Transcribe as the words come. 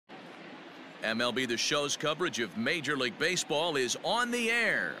MLB The Show's coverage of Major League Baseball is on the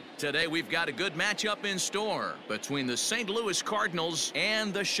air. Today we've got a good matchup in store between the St. Louis Cardinals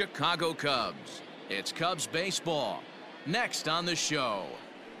and the Chicago Cubs. It's Cubs baseball. Next on the show.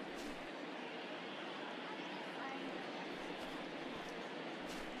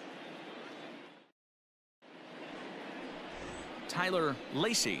 Tyler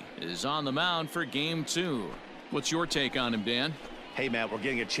Lacey is on the mound for Game 2. What's your take on him, Dan? Hey, Matt, we're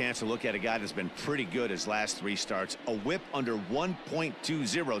getting a chance to look at a guy that's been pretty good his last 3 starts. A whip under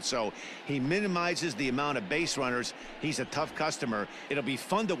 1.20, so he minimizes the amount of base runners. He's a tough customer. It'll be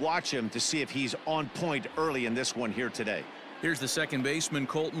fun to watch him to see if he's on point early in this one here today. Here's the second baseman,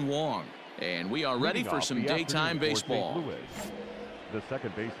 Kolten Wong. And we are ready for some daytime baseball. The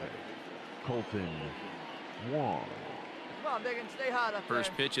second baseman, Kolten Wong. Come on, Biggin, stay hot up there.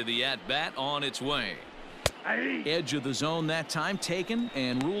 First pitch of the at-bat on its way. Edge of the zone that time taken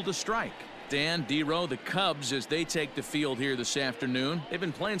and ruled a strike. Dan, D-Row, the Cubs, as they take the field here this afternoon. They've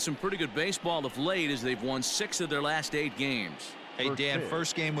been playing some pretty good baseball of late as they've won 6 of their last 8 games. Hey, Dan,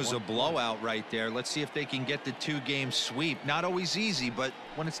 first game was a blowout right there. Let's see if they can get the 2-game sweep. Not always easy, but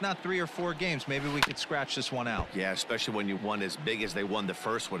when it's not 3 or 4 games, maybe we could scratch this one out. Yeah, especially when you won as big as they won the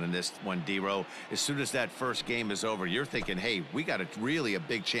first one in this one, D-Row. As soon as that first game is over, you're thinking, hey, we got really a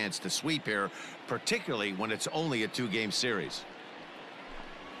big chance to sweep here, particularly when it's only a 2-game series.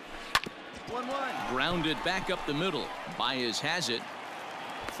 1-1. Grounded back up the middle. Baez has it.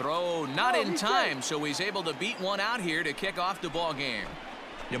 Throw not in time, so he's able to beat one out here to kick off the ball game.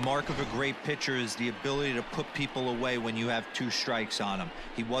 The mark of a great pitcher is the ability to put people away when you have 2 strikes on him.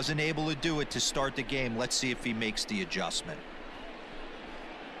 He wasn't able to do it to start the game. Let's see if he makes the adjustment.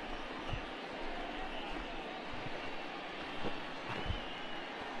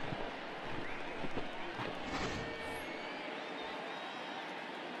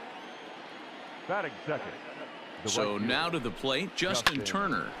 Batting second. So now to the plate, Justin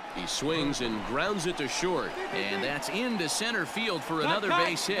Turner. He swings and grounds it to short, and that's into center field for another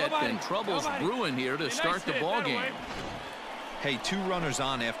base hit, and trouble's brewing here to start the ball game. Hey, 2 runners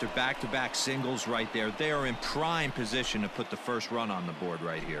on after back-to-back singles right there. They are in prime position to put the first run on the board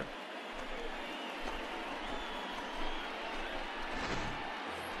right here.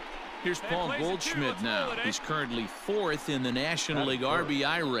 Here's Paul Goldschmidt now. He's currently 4th in the National League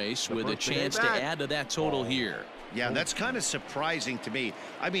RBI race with a chance to add to that total here. Yeah, that's kind of surprising to me.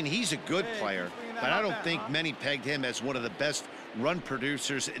 I mean, he's a good player, but I don't think many pegged him as one of the best run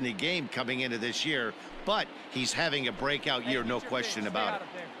producers in the game coming into this year. But he's having a breakout year, no question about it.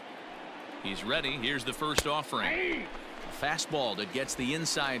 He's ready. Here's the first offering. A fastball that gets the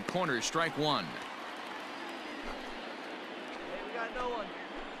inside corner, strike 1. Hey, we got no one.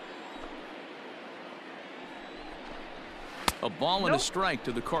 A ball and a strike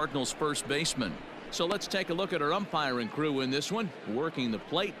to the Cardinals' first baseman. So let's take a look at our umpiring crew in this one. Working the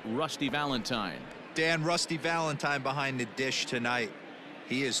plate, Rusty Valentine. Dan, Rusty Valentine behind the dish tonight.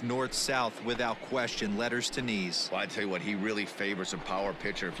 He is north-south without question, letters to knees. Well, I tell you what, he really favors a power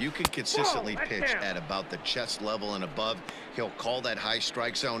pitcher. If you can consistently pitch at about the chest level and above, he'll call that high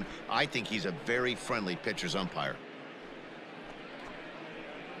strike zone. I think he's a very friendly pitcher's umpire.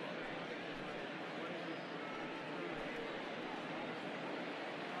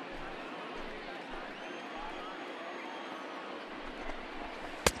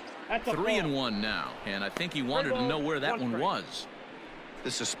 That's 3-1 now, and I think he wanted to know where that one was.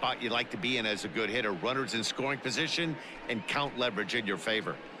 This is a spot you like to be in as a good hitter. Runners in scoring position and count leverage in your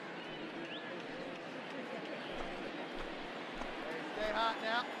favor. Stay hot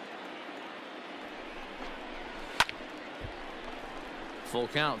now. Full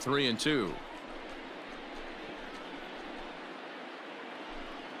count, 3-2.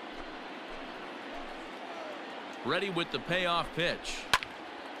 Ready with the payoff pitch.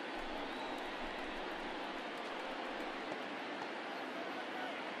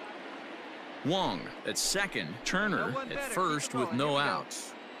 Wong at second, Turner at first with no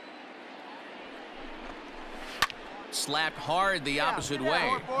outs. Slapped hard the opposite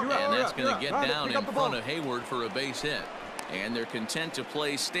way, and that's going to get down in front of Hayward for a base hit. And they're content to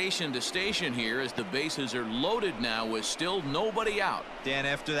play station to station here as the bases are loaded now with still nobody out. Dan,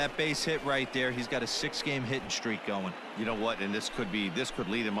 after that base hit right there, he's got a 6-game hitting streak going. You know what, and this could lead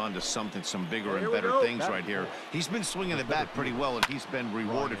him on to some bigger and better things right here. He's been swinging the bat pretty well, and he's been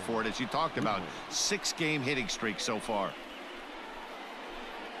rewarded for it, as you talked about. 6-game hitting streak so far.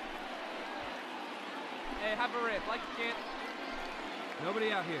 Hey, have a rip like you can.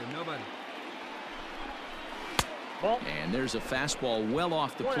 Nobody out here, nobody. And there's a fastball well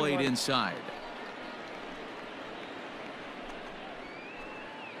off the plate inside.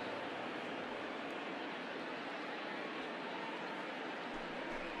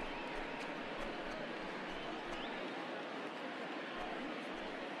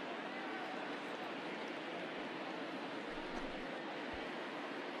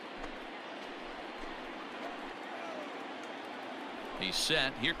 He's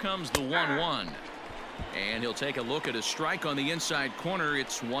set. Here comes the 1-1. And he'll take a look at a strike on the inside corner.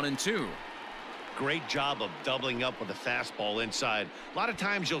 It's 1-2. Great job of doubling up with a fastball inside. A lot of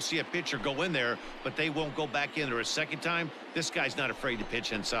times you'll see a pitcher go in there, but they won't go back in there a second time. This guy's not afraid to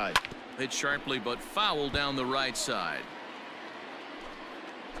pitch inside. Hit sharply, but foul down the right side.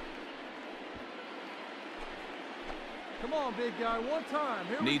 Come on, big guy, one time.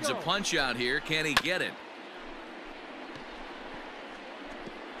 Here Needs we go. a punch out here. Can he get it?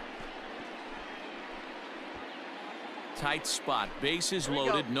 Tight spot. Bases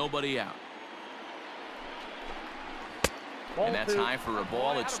loaded. Nobody out. And that's high for a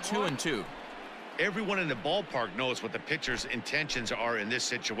ball. It's 2-2. Everyone in the ballpark knows what the pitcher's intentions are in this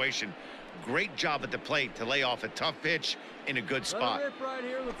situation. Great job at the plate to lay off a tough pitch in a good spot. Let it rip right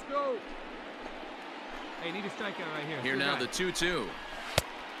here. Let's go. Hey, need a strikeout right here. Here now the 2-2.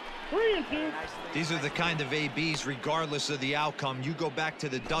 3-2. These are the kind of ABs, regardless of the outcome, you go back to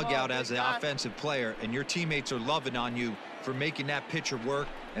the dugout as an offensive player, and your teammates are loving on you for making that pitcher work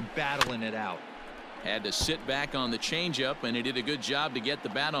and battling it out. Had to sit back on the changeup, and he did a good job to get the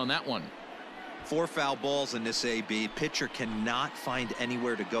bat on that one. 4 foul balls in this AB. Pitcher cannot find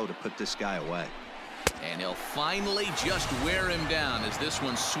anywhere to go to put this guy away. And he'll finally just wear him down as this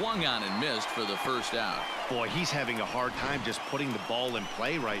one swung on and missed for the first out. Boy, he's having a hard time just putting the ball in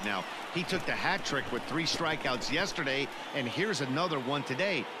play right now. He took the hat trick with 3 strikeouts yesterday, and here's another one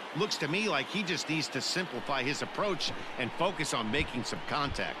today. Looks to me like he just needs to simplify his approach and focus on making some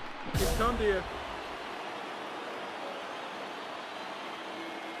contact. It's come to you.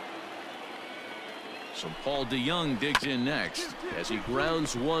 So Paul DeYoung digs in next as he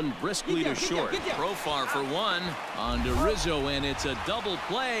grounds one briskly to short. Profar for one on to Rizzo, and it's a double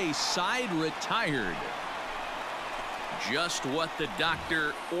play. Side retired. Just what the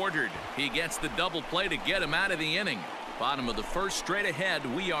doctor ordered. He gets the double play to get him out of the inning. Bottom of the first, straight ahead.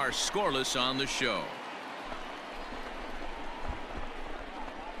 We are scoreless on the show.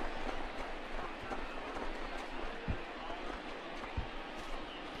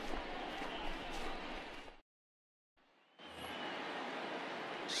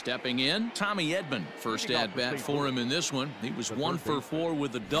 Stepping in, Tommy Edman. First at bat for him in this one. He was 1 for 4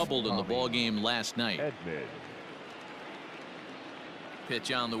 with a double in the ball game last night. Edman.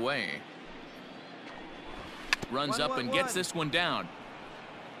 Pitch on the way. Runs up and gets this one down.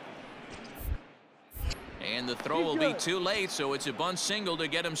 And the throw will be too late, so it's a bunt single to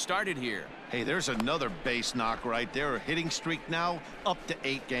get him started here. Hey, there's another base knock right there. A hitting streak now up to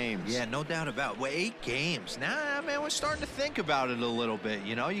 8 games. Yeah, no doubt about it. Well, 8 games. Nah, man, we're starting to think about it a little bit.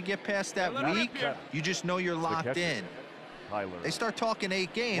 You know, you get past that week, you just know you're locked in. Tyler. They start talking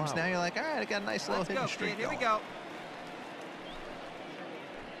 8 games. Now you're like, all right, I got a nice little hitting streak. Here we go.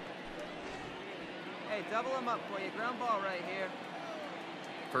 Hey, double him up for you. Ground ball right here.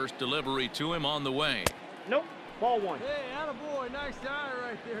 First delivery to him on the way. Nope. Ball 1. Hey, attaboy. Nice eye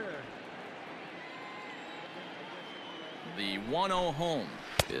right there. The 1-0 home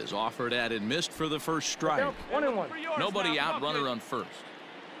is offered at and missed for the first strike. 1-1. Nobody out, runner on first.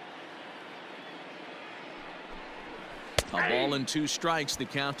 A ball and 2 strikes, the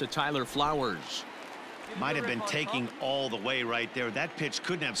count to Tyler Flowers. Might have been taking all the way right there. That pitch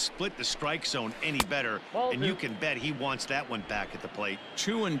couldn't have split the strike zone any better. And you can bet he wants that one back at the plate.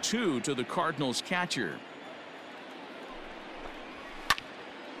 2-2 to the Cardinals catcher.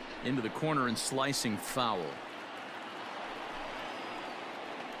 Into the corner and slicing foul.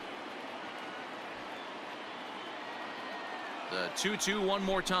 The 2-2 one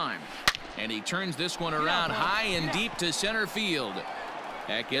more time. And he turns this one around high and deep to center field.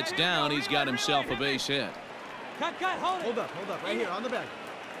 That gets down. He's got himself a base hit. Hold up, right here on the back.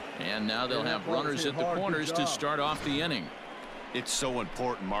 And now they'll have runners at the corners to start off the inning. It's so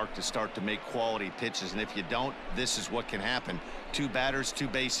important, Mark, to start to make quality pitches, and if you don't, this is what can happen. 2 batters, 2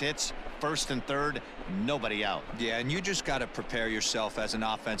 base hits, first and third, nobody out. Yeah, and you just got to prepare yourself as an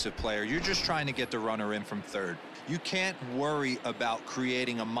offensive player. You're just trying to get the runner in from third. You can't worry about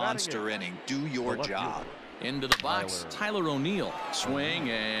creating a monster inning. Do your job. Into the box, Tyler O'Neill. Swing,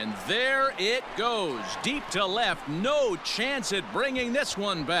 and there it goes. Deep to left. No chance at bringing this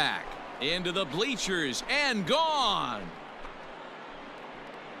one back. Into the bleachers and gone.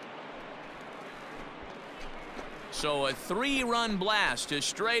 So a 3-run blast to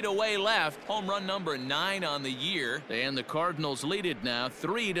straightaway left. Home run number 9 on the year. And the Cardinals lead it now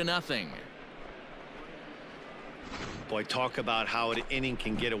 3-0. Boy, talk about how an inning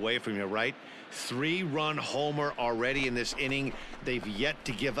can get away from you, right? 3-run homer already in this inning. They've yet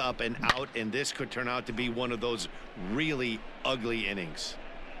to give up an out, and this could turn out to be one of those really ugly innings.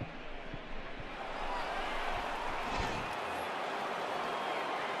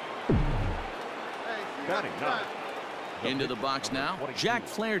 batting ninth. Into the box now, Jack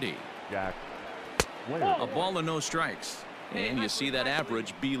Flaherty. Jack A ball and no strikes. And you see that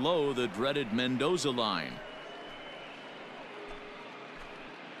average below the dreaded Mendoza line.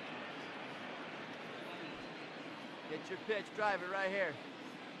 Get your pitch, drive it right here.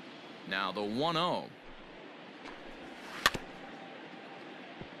 Now the 1-0.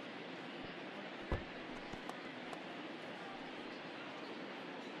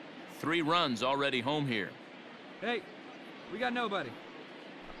 Three runs already home here. Hey, we got nobody.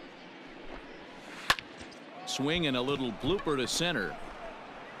 Swing and a little blooper to center.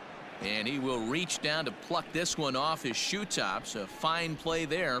 And he will reach down to pluck this one off his shoe tops. A fine play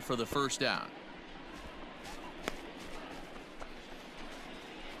there for the first out.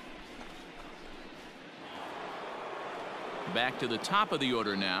 Back to the top of the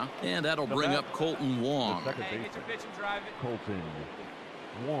order now, and that'll bring up Colton Wong. Hey, get your pitch and drive it. Colton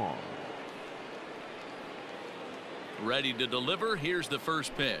Wong. Ready to deliver. Here's the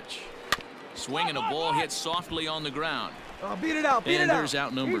first pitch. Swing and a ball hit softly on the ground. Oh, beat it out, beat it out. And there's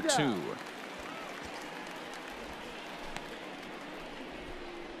out number two.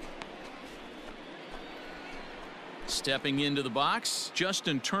 Stepping into the box,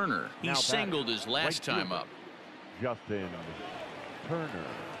 Justin Turner. He singled his last time up. Justin Turner.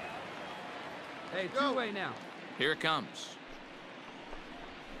 Hey, two-way now. Here it comes.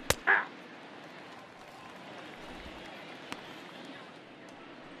 Here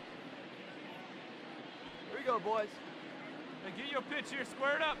we go, boys. Hey, get your pitch here,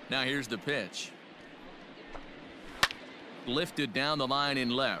 squared up. Now here's the pitch. Lifted down the line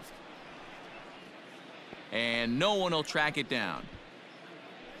in left. And no one will track it down.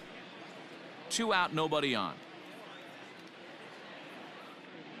 2 out, nobody on.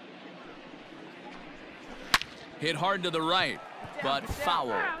 Hit hard to the right, but foul.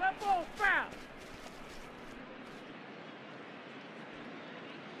 That ball's foul.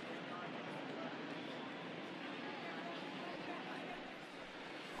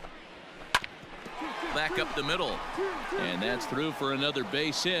 Back up the middle. And that's through for another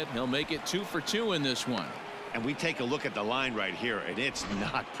base hit. He'll make it 2 for 2 in this one. And we take a look at the line right here, and it's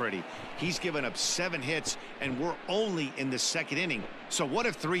not pretty. He's given up 7 hits, and we're only in the second inning. So what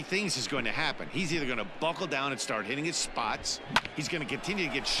if 3 things is going to happen? He's either going to buckle down and start hitting his spots, he's going to continue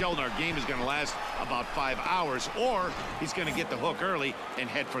to get shelled, and our game is going to last about 5 hours, or he's going to get the hook early and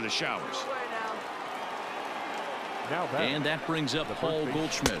head for the showers. And that brings up Paul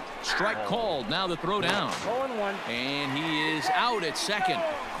Goldschmidt. Strike called. Now the throw down. And he is out at second.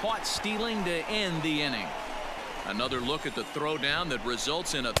 Caught stealing to end the inning. Another look at the throw down that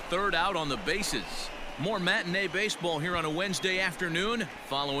results in a 3rd out on the bases. More matinee baseball here on a Wednesday afternoon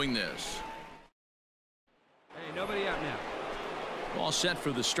following this. Hey, nobody out now. All set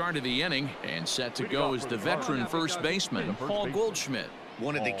for the start of the inning, and set to go is the veteran first baseman, Paul Goldschmidt.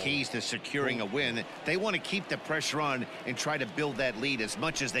 One of the keys to securing a win, they want to keep the pressure on and try to build that lead as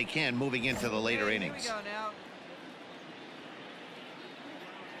much as they can moving into the later innings. Here we go now.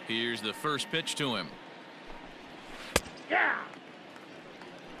 Here's the first pitch to him. Yeah.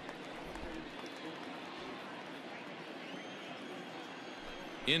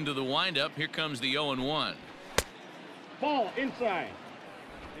 Into the windup. Here comes the 0-1. Ball inside.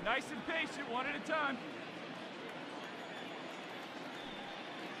 Be nice and patient, one at a time.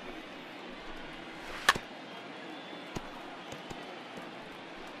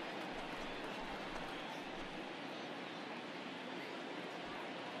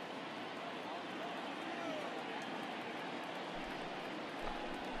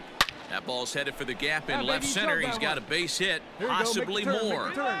 That ball's headed for the gap in left center. He's got a base hit, possibly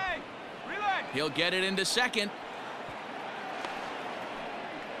more. He'll get it into second.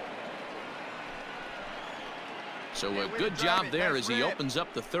 So a good job there as he opens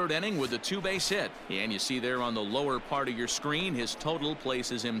up the 3rd inning with a 2-base hit. And you see there on the lower part of your screen, his total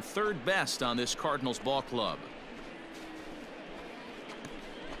places him 3rd best on this Cardinals ball club.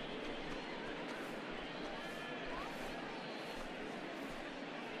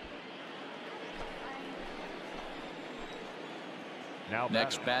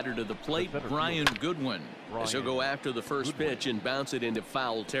 Next batter to the plate, Brian Goodwin, as he'll go after the first pitch and bounce it into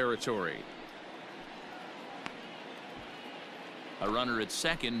foul territory. A runner at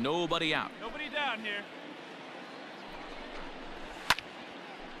second, nobody out. Nobody down here.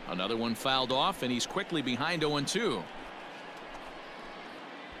 Another one fouled off, and he's quickly behind 0-2.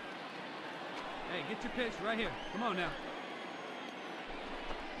 Hey, get your pitch right here. Come on now.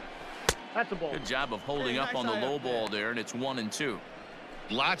 That's a ball. Good job of holding up on the low ball there, and it's 1-2.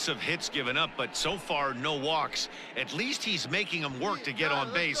 Lots of hits given up, but so far no walks. At least he's making them work to get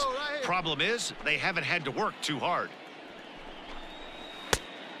on base. Problem is, they haven't had to work too hard.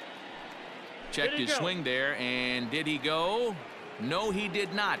 Checked his swing there, and did he go? No, he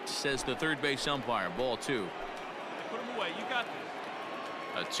did not, says the third base umpire. Ball 2. Put him away. You got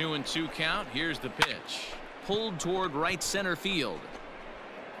this. A 2-2 count. Here's the pitch. Pulled toward right center field.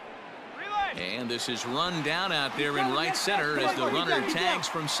 And this is run down out there in right center as the runner tags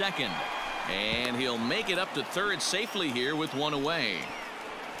from second. And he'll make it up to third safely here with one away.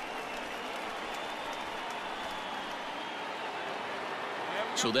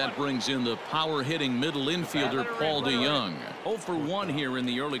 So that brings in the power hitting middle infielder Paul DeYoung. 0 for 1 here in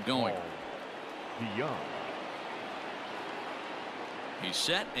the early going. DeYoung. He's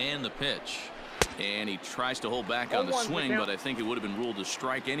set and the pitch. And he tries to hold back on the swing, but I think it would have been ruled a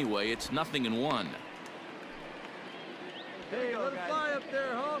strike anyway. It's 0-1. Hey, let him fly up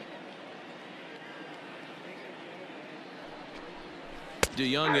there, huh?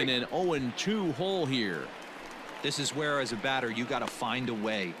 DeYoung in an 0-2 hole here. This is where, as a batter, you got to find a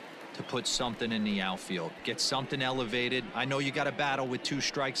way to put something in the outfield. Get something elevated. I know you got to battle with 2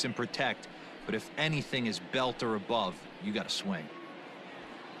 strikes and protect, but if anything is belt or above, you got to swing.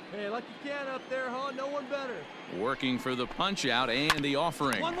 Hey, like you can up there, huh? No one better. Working for the punch out and the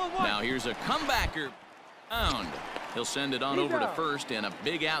offering. Now here's a comebacker. He'll send it on over to first, and a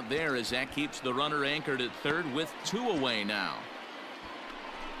big out there as that keeps the runner anchored at third with 2 away now.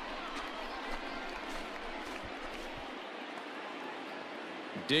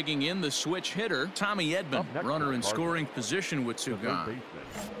 Digging in the switch hitter, Tommy Edman, runner in scoring position with 2 gone.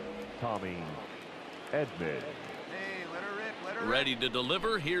 Tommy Edman. Ready to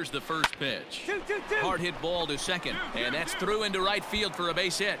deliver. Here's the first pitch. Hard hit ball to second, and that's through into right field for a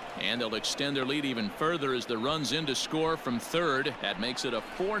base hit. And they'll extend their lead even further as the runs in to score from third. That makes it a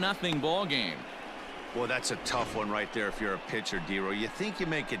 4-0 ball game. Well, that's a tough one right there if you're a pitcher, D-Row. You think you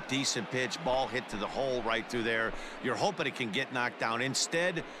make a decent pitch, ball hit to the hole right through there. You're hoping it can get knocked down.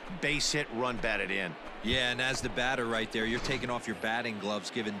 Instead, base hit, run batted in. Yeah, and as the batter right there, you're taking off your batting gloves,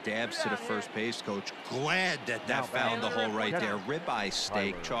 giving dabs to the first base coach. Glad that found the hole right there. Ribeye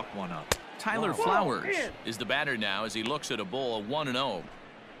steak, chalk one up. Tyler Flowers is the batter now as he looks at a ball of 1-0.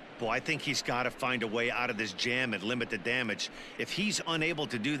 Boy, I think he's got to find a way out of this jam and limit the damage. If he's unable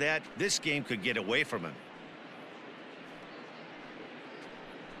to do that, this game could get away from him.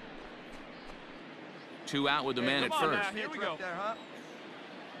 Two out with the man at first. Here we go.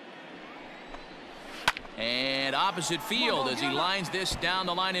 And opposite field as he lines this down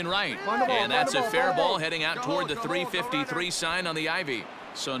the line in right. And that's a fair ball heading out toward the 353 sign on the ivy.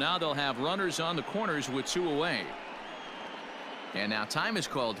 So now they'll have runners on the corners with 2 away. And now time is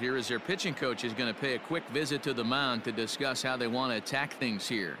called here as their pitching coach is going to pay a quick visit to the mound to discuss how they want to attack things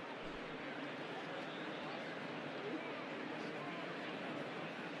here.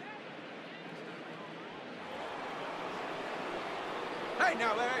 Hey,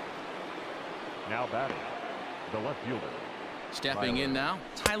 now, Larry. Now batting, the left fielder. Stepping in now,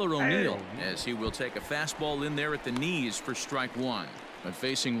 Tyler O'Neill, as he will take a fastball in there at the knees for strike 1. But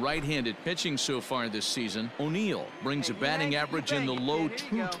facing right-handed pitching so far this season, O'Neill brings a batting average in the low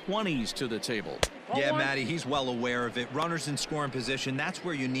 220s to the table. Yeah, Matty, he's well aware of it. Runners in scoring position, that's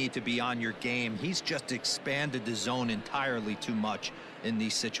where you need to be on your game. He's just expanded the zone entirely too much in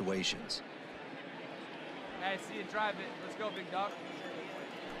these situations. Hey, see you drive it. Let's go, big dog.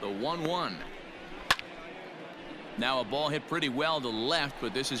 The 1-1. Now a ball hit pretty well to left,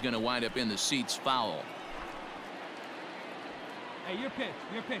 but this is going to wind up in the seats foul. Hey, your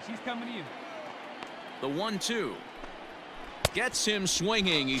pitch. He's coming to you. The 1-2. Gets him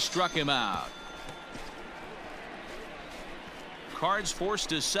swinging. He struck him out. Cards forced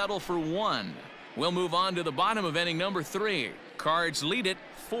to settle for 1. We'll move on to the bottom of inning number 3. Cards lead it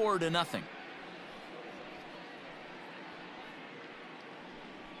 4-0.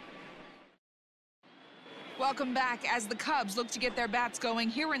 Welcome back as the Cubs look to get their bats going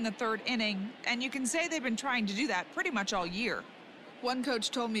here in the 3rd inning, and you can say they've been trying to do that pretty much all year. One coach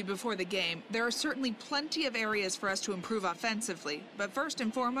told me before the game, there are certainly plenty of areas for us to improve offensively, but first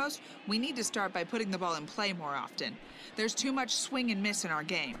and foremost, we need to start by putting the ball in play more often. There's too much swing and miss in our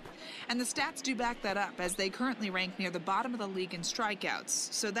game. And the stats do back that up, as they currently rank near the bottom of the league in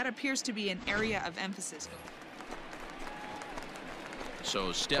strikeouts, so that appears to be an area of emphasis.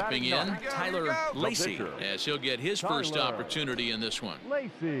 So stepping in, Tyler Lacey, as he'll get his first opportunity in this one.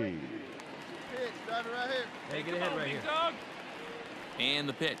 Lacey. Hey, get ahead right here. And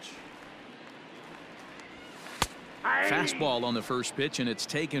the pitch. Fastball on the first pitch, and it's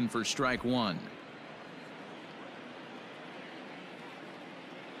taken for strike 1.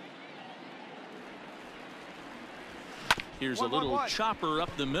 Here's a little chopper up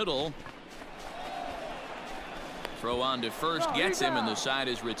the middle. Throw on to first gets him, and the side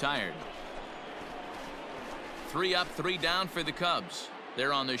is retired. 3 up, 3 down for the Cubs.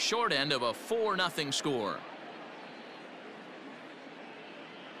 They're on the short end of a 4-0 score.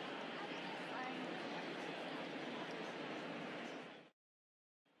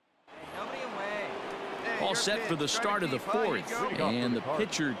 All set for the start of the 4th, and the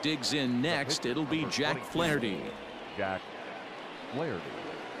pitcher digs in next. It'll be Jack Flaherty. Jack Flaherty.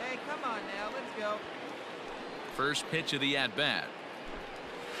 Hey, come on now, let's go. First pitch of the at-bat.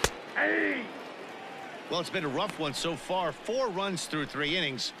 Hey! Well, it's been a rough one so far. 4 runs through 3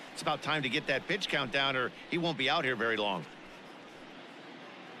 innings. It's about time to get that pitch count down, or he won't be out here very long.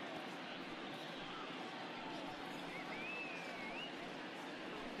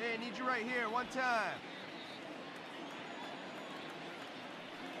 Hey, I need you right here, one time.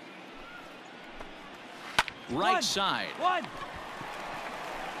 Right side. One.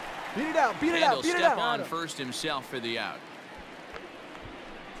 Beat it out, beat it And out, he'll beat it step out. on first himself for the out.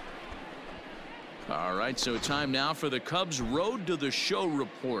 All right, so time now for the Cubs Road to the Show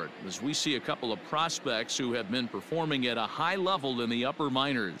report, as we see a couple of prospects who have been performing at a high level in the upper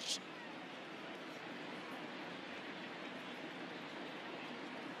minors.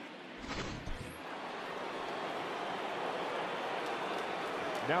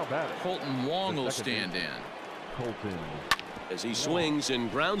 Now batting. Colton Wong will stand in Colton. as he swings and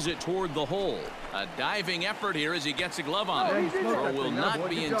grounds it toward the hole. A diving effort here as he gets a glove on it. Throw will not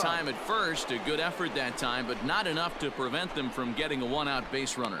be in time at first. A good effort that time, but not enough to prevent them from getting a 1-out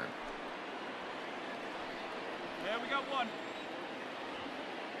base runner. Yeah, we got one.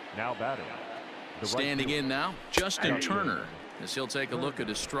 Now batting. Standing in now, Justin Turner, as he'll take a look at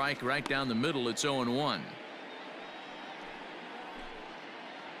a strike right down the middle. It's 0-1.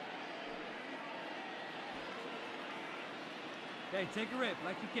 Hey, take a rip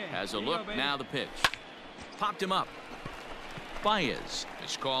like you can. Has a look, now the pitch. Popped him up. Baez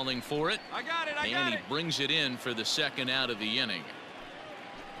is calling for it. I got it, And he brings it in for the 2nd out of the inning.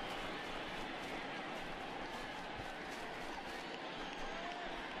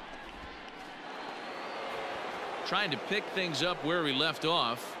 Trying to pick things up where he left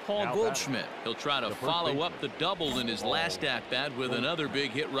off. Paul Goldschmidt. He'll try to follow up the double in his last at-bat with another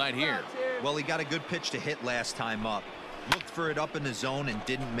big hit right here. Well, he got a good pitch to hit last time up. Looked for it up in the zone and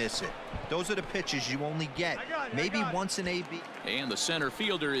didn't miss it. Those are the pitches you only get maybe once in AB. And the center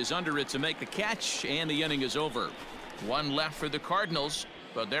fielder is under it to make the catch, and the inning is over. 1 left for the Cardinals,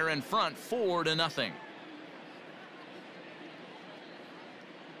 but they're in front 4-0.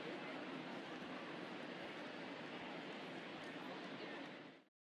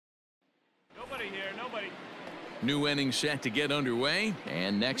 Nobody here, nobody. New inning set to get underway,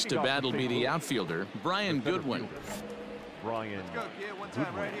 and next to bat will be the outfielder, Brian Goodwin. Brian. Let's go, kid, one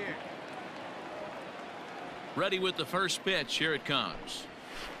time right here. Ready with the first pitch. Here it comes.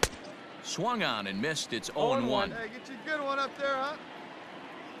 Swung on and missed. It's 0-1. Hey, get you a good one up there, huh?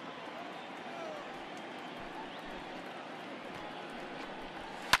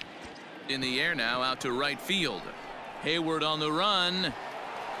 In the air now, out to right field. Hayward on the run.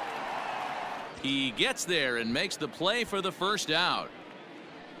 He gets there and makes the play for the first out.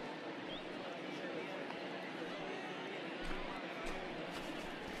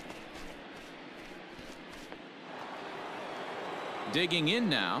 Digging in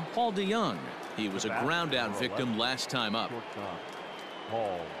now, Paul DeYoung. He was a ground out victim last time up.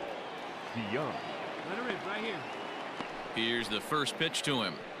 Paul DeYoung. Let her rip right here. Here's the first pitch to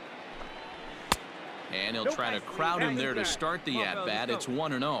him. And he'll try to crowd him there to start the at-bat. It's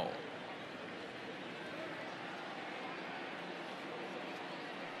 1-0.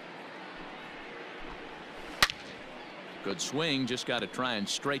 Good swing, just got to try and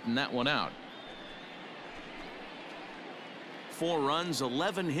straighten that one out. 4 runs,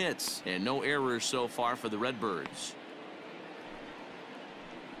 11 hits, and no errors so far for the Redbirds.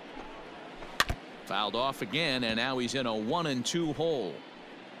 Fouled off again, and now he's in a 1-2 hole.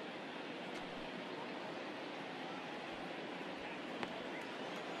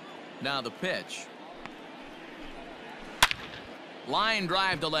 Now the pitch. Line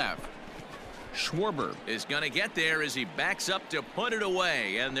drive to left. Schwarber is going to get there as he backs up to put it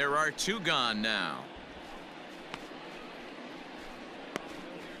away, and there are 2 gone now.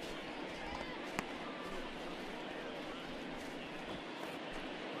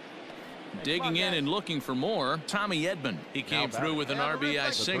 Digging in and looking for more, Tommy Edman. He came through with an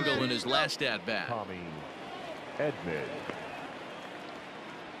RBI single in his last at-bat. Tommy Edman.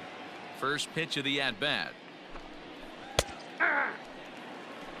 First pitch of the at-bat.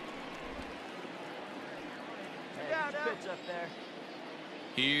 What's up there?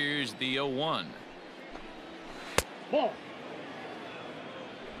 Here's the 0-1. Ball.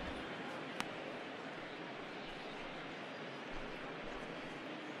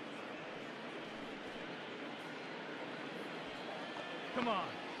 Come on,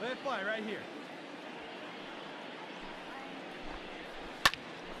 let it fly right here.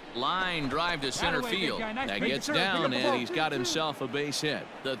 Line drive to center Away, field. nice. That Make gets the serve. down, Pick up the and ball. he's got himself a base hit.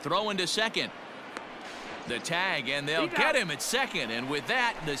 The throw into second. The tag, and they'll get him at second. And with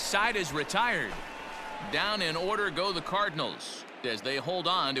that, the side is retired. Down in order go the Cardinals as they hold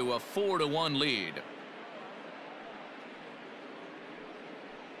on to a 4-1 lead.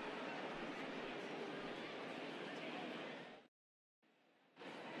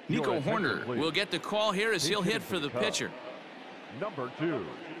 Nico Horner will get the call here as he'll hit for the pitcher. Number 2,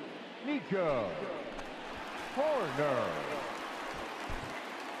 Nico Horner.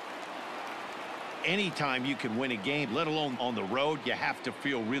 Anytime you can win a game, let alone on the road, you have to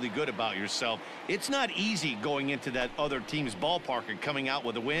feel really good about yourself. It's not easy going into that other team's ballpark and coming out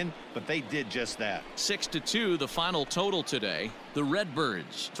with a win, but they did just that. 6-2 the final total today. The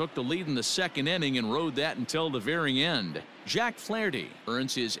Redbirds took the lead in the second inning and rode that until the very end. Jack Flaherty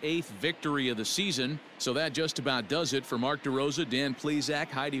earns his 8th victory of the season. So that just about does it for Mark DeRosa, Dan Plesac,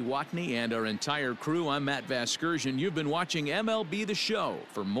 Heidi Watney, and our entire crew. I'm Matt Vasgersian. You've been watching MLB The Show.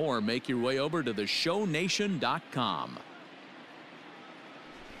 For more, make your way over to theshownation.com.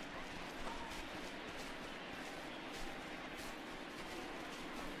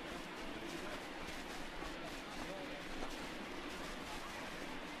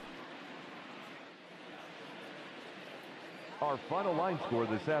 Our final line score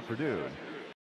this afternoon,